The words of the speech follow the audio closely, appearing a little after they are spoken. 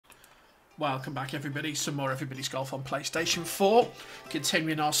Welcome back everybody, some more Everybody's Golf on PlayStation 4.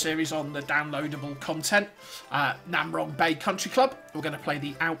 Continuing our series on the downloadable content. Nam Rong Country Club. We're going to play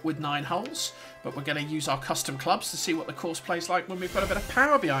the outward 9 holes, but we're going to use our custom clubs to see what the course plays like when we've got a bit of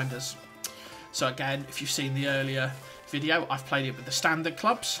power behind us. So again, if you've seen the earlier video, I've played it with the standard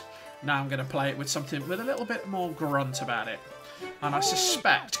clubs. Now I'm going to play it with something with a little bit more grunt about it. And I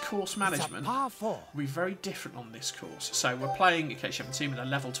suspect course management will be very different on this course. So we're playing, in case you haven't seen, with a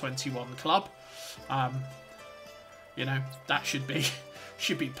level 21 club. You know, that should be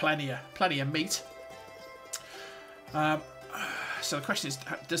plenty of meat. So the question is,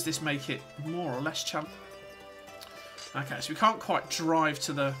 does this make it more or less challenging? Okay, so we can't quite drive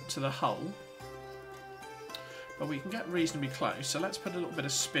to the hole, but we can get reasonably close. So let's put a little bit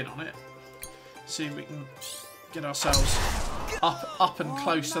of spin on it. See if we can get ourselves up and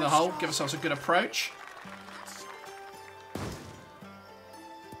close to the hole. Give ourselves a good approach.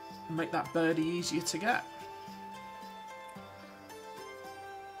 And make that birdie easier to get.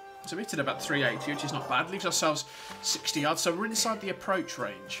 So we hit it about 380, which is not bad. Leaves ourselves 60 yards. So we're inside the approach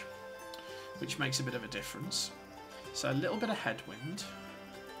range, which makes a bit of a difference. So a little bit of headwind.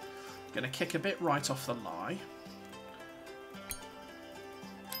 Going to kick a bit right off the lie.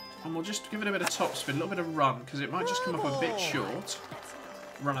 And we'll just give it a bit of topspin, a little bit of run, because it might just come up a bit short.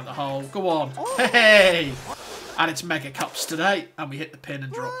 Run at the hole. Go on. Hey! And it's Mega Cups today. And we hit the pin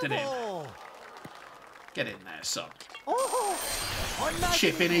and dropped it in. Get in there, son.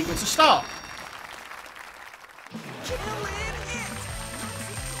 Chip in eagle to start.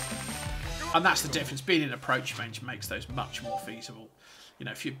 And that's the difference. Being in approach range makes those much more feasible. You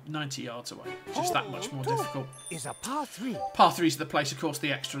know, if you're 90 yards away, it's just that much more difficult. Is a par 3. Par 3 is the place, of course,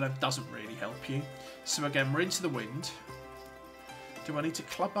 the extra length doesn't really help you. So again, we're into the wind. Do I need to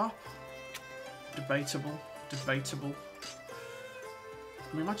club up? Debatable, debatable.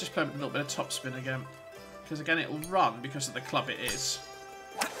 We might just play with a little bit of topspin again. Because again, it'll run because of the club it is.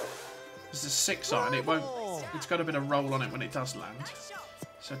 There's a 6 iron, it won't, it's got a bit of roll on it when it does land.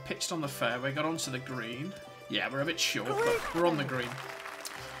 So pitched on the fairway, got onto the green. Yeah, we're a bit short, but we're on the green.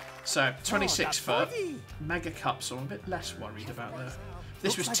 So, 26 foot, Mega Cups, so I'm a bit less worried about the... If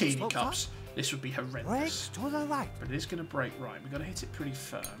this was teeny cups, this would be horrendous. But it is going to break right. We've got to hit it pretty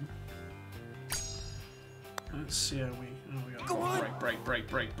firm. Let's see how we... Oh, we got to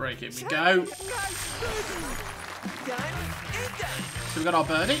break. Here we go. So we've got our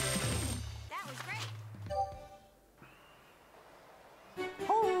birdie.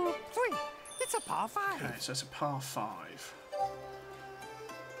 Hole 3. It's a par 5. Okay, so it's a par 5.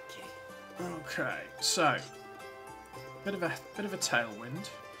 Okay, so bit of a tailwind.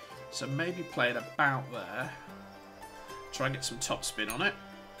 So maybe play it about there. Try and get some topspin on it.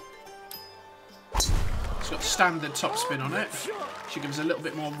 It's got standard topspin on it. Should give us a little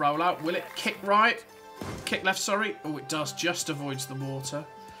bit more rollout. Will it kick right? Kick left, sorry. Oh, it does. Just avoids the water. A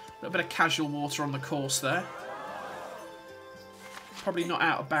little bit of casual water on the course there. Probably not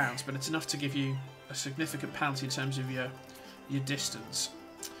out of bounds, but it's enough to give you a significant penalty in terms of your distance.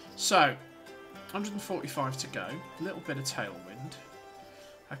 So, 145 to go. A little bit of tailwind.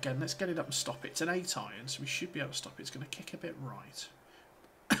 Again, let's get it up and stop it. It's an 8 iron, so we should be able to stop it. It's going to kick a bit right.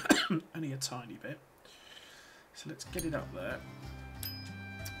 Only a tiny bit. So let's get it up there.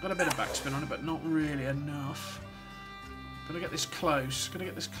 Got a bit of backspin on it, but not really enough. Got to get this close. Got to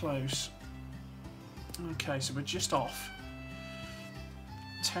get this close. Okay, so we're just off.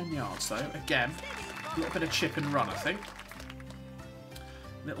 10 yards though. Again, a little bit of chip and run, I think.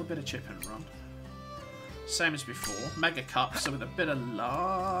 A little bit of chip and run. Same as before. Mega Cup, so with a bit of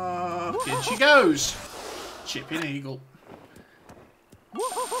luck. In she goes. Chip in eagle.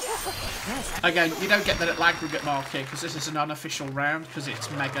 Again, you don't get that at aggregate mark here because this is an unofficial round because it's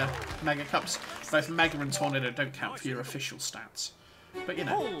Mega Cups. Both Mega and Tornado don't count for your official stats. But you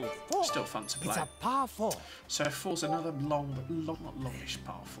know, still fun to play. It's a par 4. So 4's another not longish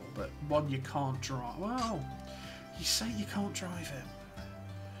par 4, but one you can't drive. Well, you say you can't drive it.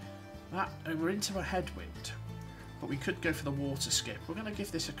 We're into a headwind, but we could go for the water skip. We're going to give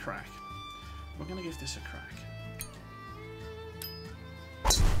this a crack.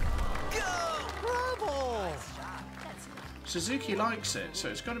 Bravo! Suzuki likes it, so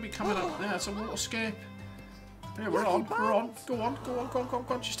it's going to be coming up there. It's a water skip. Yeah, we're on. Go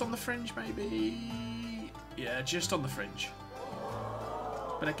on. Just on the fringe, maybe. Yeah, just on the fringe.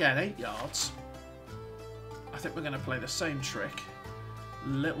 But again, 8 yards. I think we're going to play the same trick.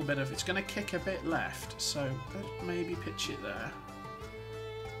 Little bit of... It's going to kick a bit left, so let's maybe pitch it there.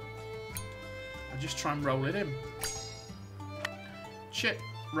 And just try and roll it in. Chip,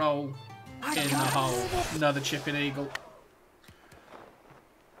 roll, in the hole. Another chipping eagle.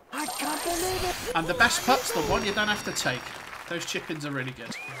 I got can't believe it. And the best putt's the one you don't have to take. Those chip-ins are really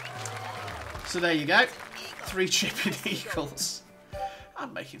good. So there you go. 3 chip-in eagles.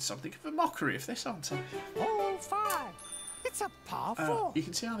 I'm making something of a mockery of this, aren't I? Hole 5. It's a par 4. You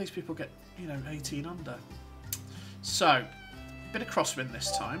can see how these people get, 18 under. So, bit of crosswind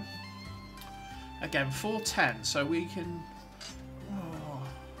this time. Again, 410, so we can... Oh,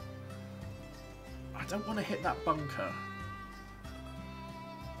 I don't want to hit that bunker.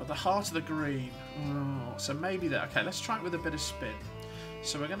 But the heart of the green. Oh, so maybe there. Okay, let's try it with a bit of spin.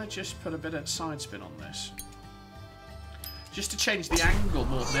 So we're going to just put a bit of side spin on this. Just to change the angle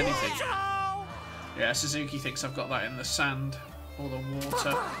more than anything. Yeah, Suzuki thinks I've got that in the sand or the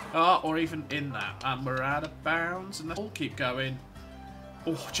water. Oh, or even in that. And we're out of bounds. And let's all keep going.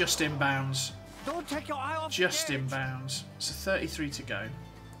 Oh, just in bounds. Don't take your eye off Just the in edge. bounds. So 33 to go.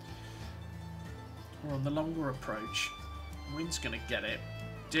 We're on the longer approach. Wind's going to get it.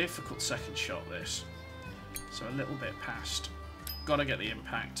 Difficult second shot, this. So a little bit past. Got to get the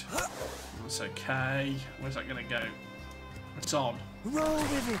impact. That's okay. Where's that going to go? It's on. Roll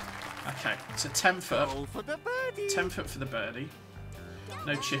with it. Okay, it's a 10 foot. Roll for the birdie. 10 foot for the birdie.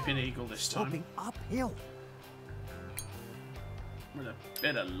 No chip in eagle this time. Hopping uphill. With a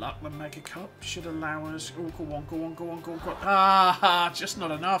bit of luck, the Mega Cup should allow us. Oh, go on, go on, go on, go on, go on. Ah, just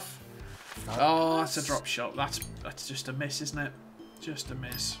not enough. Oh, that's a drop shot. That's just a miss, isn't it? Just a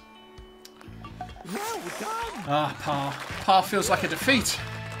miss. Well done. Ah, par. Par feels like a defeat.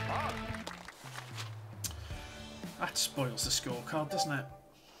 That spoils the scorecard, doesn't it?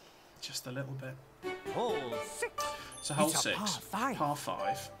 Just a little bit. Hole 6. So hole It's a 6, par 5. par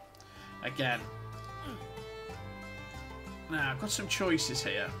 5. Again. Now, I've got some choices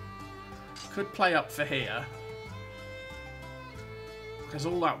here. Could play up for here. Because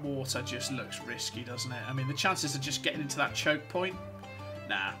all that water just looks risky, doesn't it? I mean, the chances of just getting into that choke point.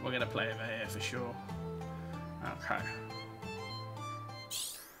 Nah, we're going to play over here for sure. Okay.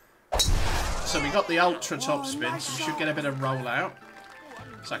 So we got the ultra top spin, so we should get a bit of rollout.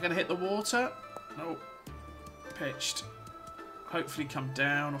 Is that going to hit the water? No. Pitched. Hopefully come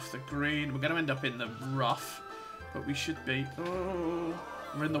down off the green. We're going to end up in the rough, but we should be... Oh,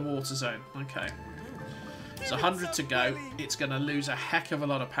 we're in the water zone. Okay. So 100 to go. It's going to lose a heck of a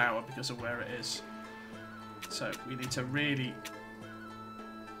lot of power because of where it is. So we need to really...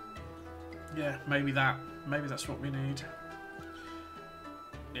 Yeah, maybe that. Maybe that's what we need.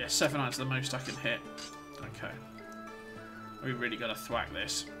 Yeah, 7-iron's the most I can hit. Okay. We really got to thwack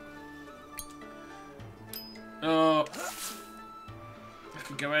this. Oh. I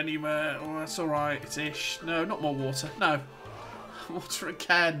could go anywhere. Oh, that's alright. It's ish. No, not more water. No. Water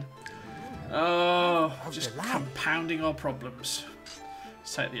again. Oh, just compounding our problems.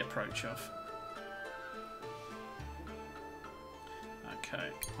 Let's take the approach off. Okay.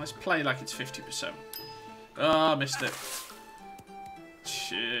 Let's play like it's 50%. Oh, I missed it.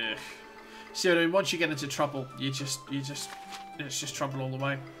 Shit. See what I mean? Once you get into trouble, it's just trouble all the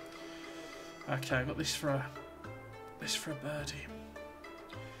way. Okay, I got this for a birdie.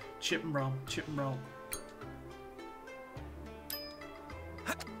 Chip and roll, chip and roll.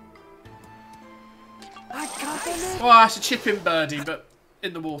 I can't believe it. Oh, it's a chip in birdie, but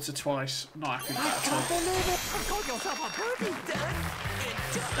in the water twice. Not happy with I that at can't all. believe it. Got yourself a birdie, Dad.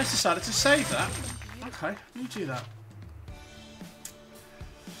 Let's decided to save that. Okay, you do that.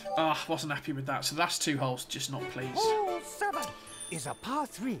 Ah, wasn't happy with that. So that's 2 holes, just not pleased. Hole 7 is a par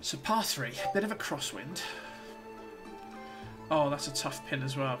 3. So par 3, bit of a crosswind. Oh, that's a tough pin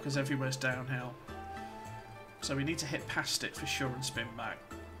as well, because everywhere's downhill. So we need to hit past it for sure and spin back.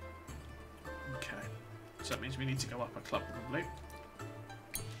 Okay. So that means we need to go up a club probably.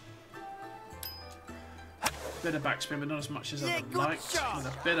 Bit of backspin, but not as much as I would like. With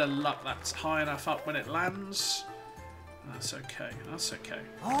a bit of luck, that's high enough up when it lands. That's okay. That's okay.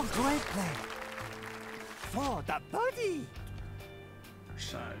 Oh, great play. For the birdie.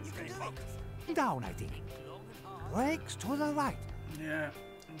 So, Down, I think. Breaks to the right. yeah.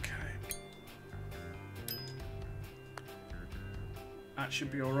 Okay. That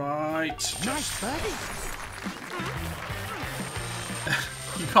should be alright. Nice birdie.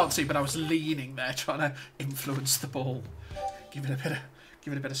 You can't see, but I was leaning there trying to influence the ball. Give it a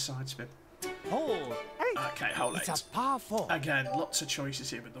bit of side spin. Hole 8. Okay, hole 8. It's a par 4. Again, lots of choices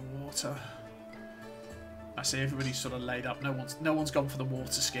here with the water. I see everybody's sort of laid up. No one's gone for the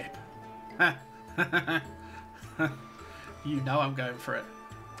water skip. You know I'm going for it.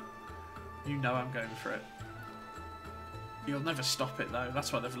 You know I'm going for it. You'll never stop it though.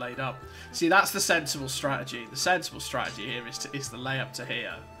 That's why they've laid up. See, that's the sensible strategy. The sensible strategy here is the lay up to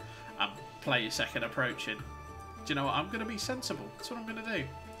here and play your second approach in. Do you know what? I'm going to be sensible. That's what I'm going to do.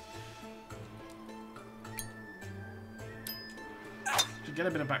 can get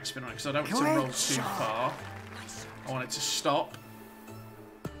a bit of backspin on it because I don't want it to roll too far. I want it to stop.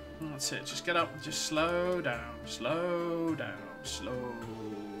 That's it. Just get up. Just slow down. Slow down. Slow.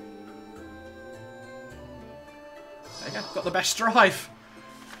 There you go. Got the best drive.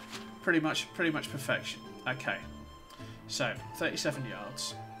 Pretty much perfection. Okay. So 37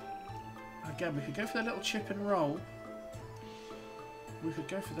 yards. Again, we could go for the little chip and roll. We could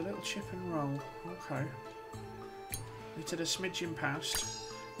go for the little chip and roll. Okay. We did a smidgen past.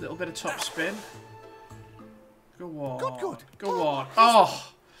 A little bit of top spin. Go on. Good. Go on.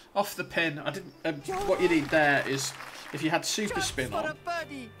 Oh! Off the pin. I didn't. What you need there is, if you had super spin on,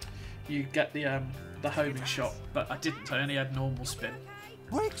 you get the homing shot. But I didn't. I only had normal spin.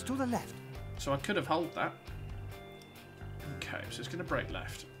 Brakes to the left. So I could have held that. Okay, so it's going to brake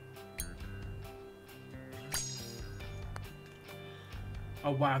left.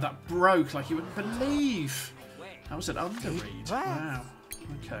 Oh wow, that broke like you wouldn't believe. That was an underread. Wow.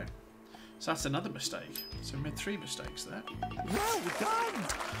 Okay. So that's another mistake. So we made 3 mistakes there. Well done.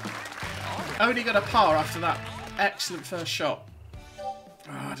 Only got a par after that excellent first shot.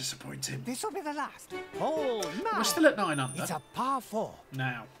 Oh, disappointing. This will be the last. Oh, no. We're still at 9 under. It's a par 4.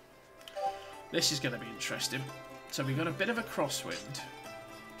 Now, this is going to be interesting. So we've got a bit of a crosswind.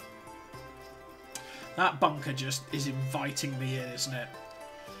 That bunker just is inviting me in, isn't it?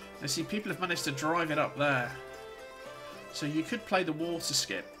 You see, people have managed to drive it up there. So you could play the water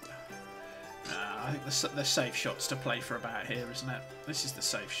skip. I think the safe shot's to play for about here, isn't it? This is the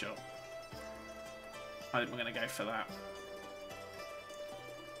safe shot. I think we're going to go for that.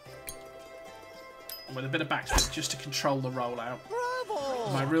 And with a bit of backspin just to control the rollout.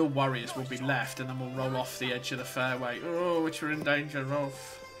 Bravo! My real worry is we'll be left and then we'll roll off the edge of the fairway. Oh, which we're in danger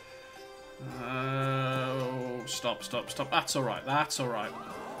of. Oh, stop. That's alright, that's alright.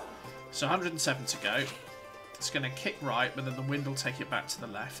 So 107 to go. It's going to kick right, but then the wind will take it back to the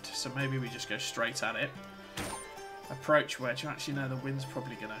left. So maybe we just go straight at it. Approach wedge. Actually, no, the wind's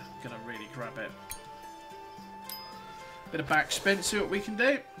probably gonna really grab it. Bit of backspin, see what we can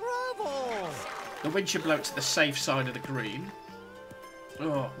do. Bravo! The wind should blow it to the safe side of the green.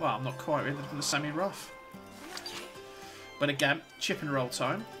 Oh, well, I'm not quite in the semi-rough. But again, chip and roll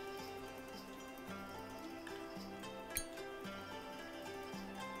time.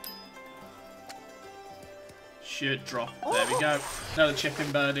 Should drop. There we go. Another chip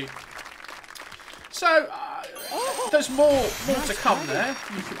in birdie. So, there's more to come there.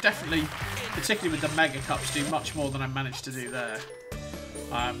 You could definitely, particularly with the Mega Cups, do much more than I managed to do there.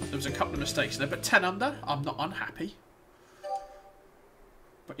 There was a couple of mistakes there, but 10 under, I'm not unhappy.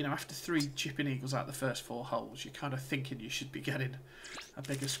 But, you know, after 3 chipping eagles out the first 4 holes, you're kind of thinking you should be getting a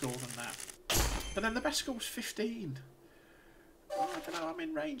bigger score than that. But then the best score was 15. Oh, I don't know, I'm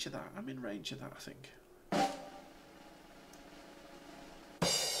in range of that. I think.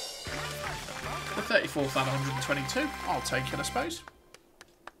 The 34th out of 122. I'll take it, I suppose.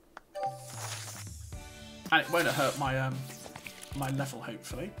 And it won't hurt my my level,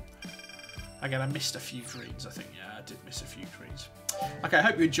 hopefully. Again, I missed a few greens, I think. Yeah, I did miss a few greens. Okay, I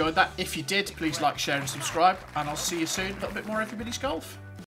hope you enjoyed that. If you did, please like, share and subscribe. And I'll see you soon. A little bit more Everybody's Golf.